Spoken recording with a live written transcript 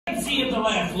Sea of the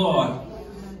Laugh floor.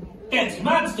 That's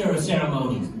monster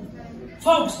ceremonies.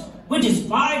 Folks, we're just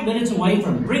 5 minutes away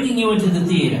from bringing you into the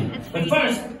theater. But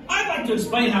first, I'd like to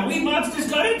explain how we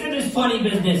monsters got into this funny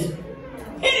business.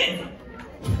 Hit it!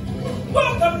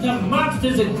 Welcome to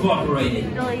Monsters Incorporated.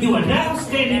 You are now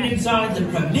standing inside the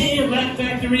premier laugh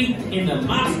factory in the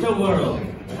monster world.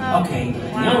 Okay,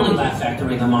 the only laugh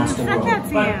factory in the monster world,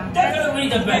 but definitely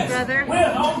the best.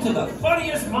 We're home to the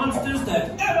funniest monsters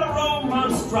that ever roamed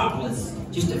Monstropolis.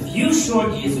 Just a few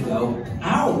short years ago,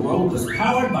 our world was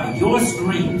powered by your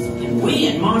screams, and we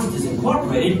at Monsters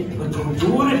Incorporated would go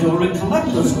door to door and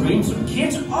collect those screams from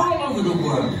kids all over the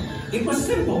world. It was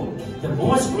simple. The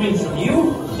more screams from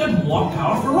you, the more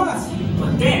power for us.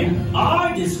 But then,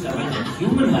 I discovered that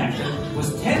human laughter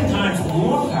was 10 times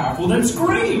more powerful than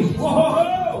screams.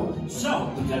 Whoa!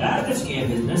 So, we got out of the scare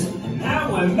business, and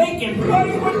now we're making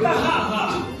money with the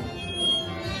ha-ha.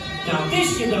 Now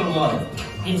this you're gonna love.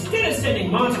 Instead of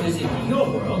sending monsters into your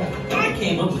world, I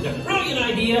came up with a brilliant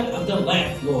idea of the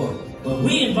laugh floor, where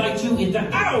we invite you into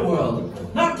our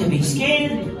world, not to be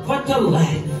scared, but to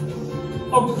laugh.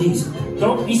 Oh, please,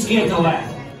 don't be scared to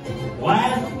laugh.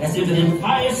 Laugh as if an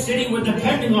entire city were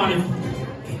depending on it.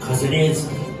 Because it is.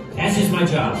 That's just my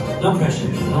job. No pressure.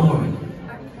 Don't worry.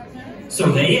 So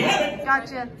there you have it.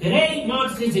 Gotcha. Today,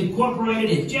 Monsters Incorporated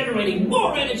is generating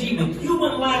more energy with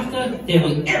human laughter than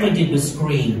we ever did with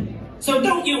scream. So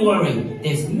don't you worry.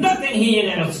 There's nothing here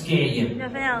that'll scare you.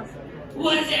 Nothing else.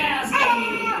 Wazowski!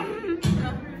 Ah!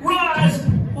 Roz!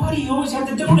 Why do you always have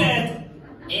to do that?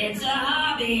 It's a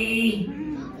hobby.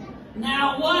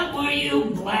 Now, what were you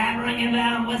blabbering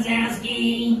about,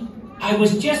 Wazowski? I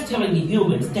was just telling the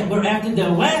humans that we're after their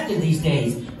laughter these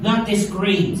days, not their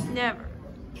screams. Never.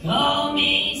 Call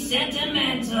me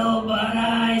sentimental, but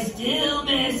I still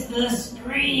miss the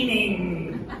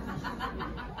screaming.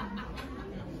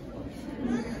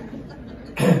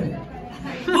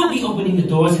 We'll be opening the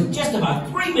doors in just about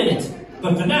 3 minutes.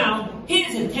 But for now,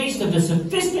 here's a taste of the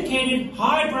sophisticated,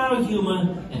 highbrow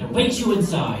humor that awaits you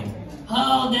inside.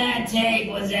 Hold that tape,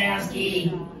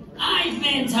 Wazowski. I've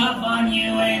been tough on you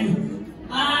and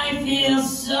I feel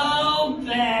so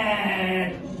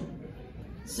bad.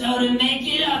 So to make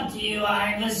it up to you,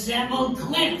 I've assembled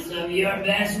clips of your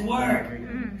best work.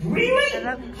 Really?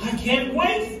 I can't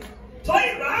wait. Play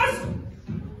it, Roz.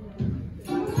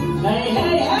 Hey,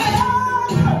 hey, hey!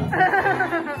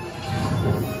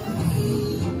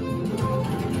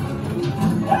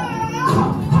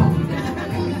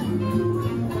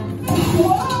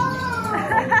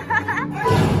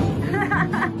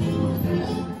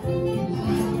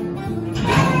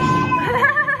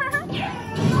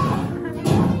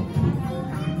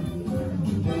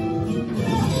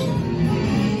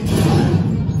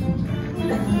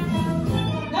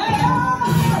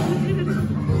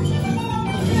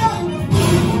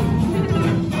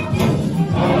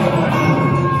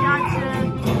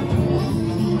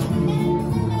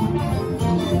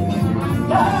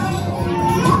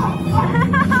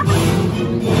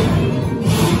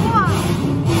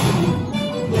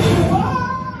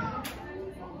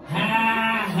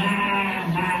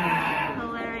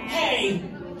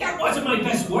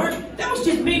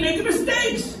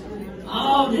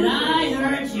 Oh, did I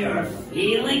hurt your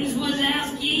feelings,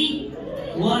 Wazowski?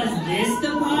 Was this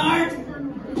the part?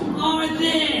 Or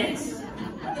this?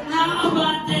 How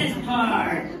about this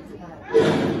part?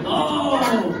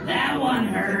 Oh, that one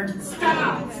hurt.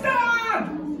 Stop! Stop!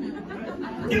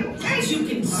 As you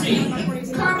can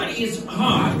see, comedy is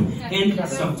hard and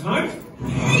sometimes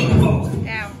painful.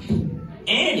 Ouch.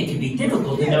 And it can be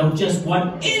difficult to know just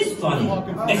what is funny,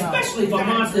 especially for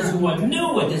monsters who are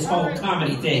new at this whole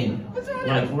comedy thing,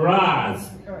 like Roz.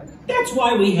 That's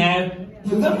why we have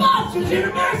the Monsters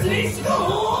University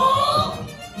School!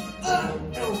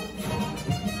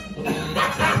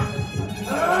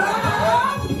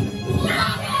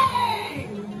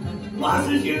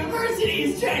 Monsters University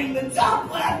is training the top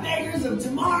laugh makers of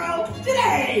tomorrow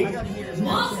today.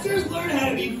 Monsters learn how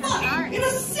to be funny in a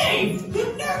safe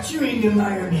and nurturing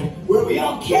environment where we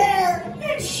all care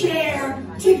and share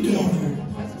together.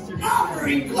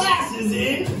 Offering classes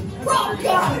in prop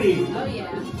comedy,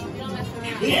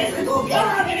 physical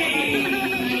comedy,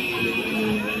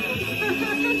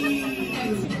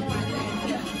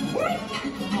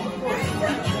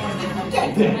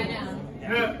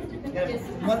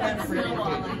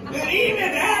 and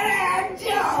even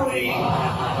anecdote.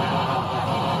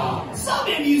 Some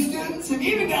MU students have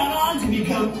even gone on to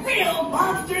become real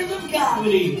monsters of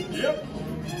comedy. Yep.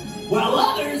 While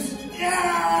others,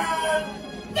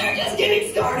 they're just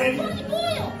getting started.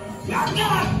 Knock,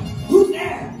 knock. Who's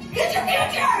there? It's your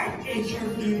future. It's your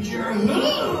future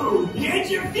who?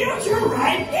 It's your future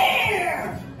right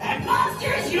here at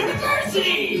Monsters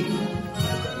University!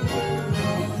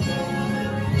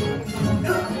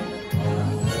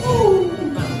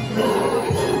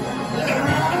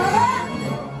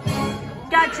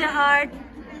 Gotcha, Hard.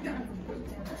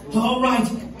 All right,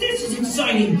 this is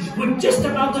exciting. We're just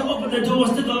about to open the doors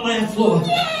to the lab floor.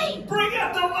 Yay! Bring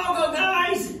up the logo,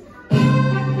 guys!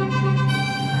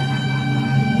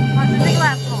 What's the big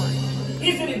left for?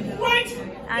 Isn't it great?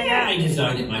 I Yeah, know. I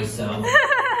designed it myself.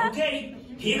 Okay,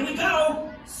 here we go.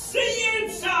 See you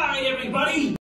inside, everybody.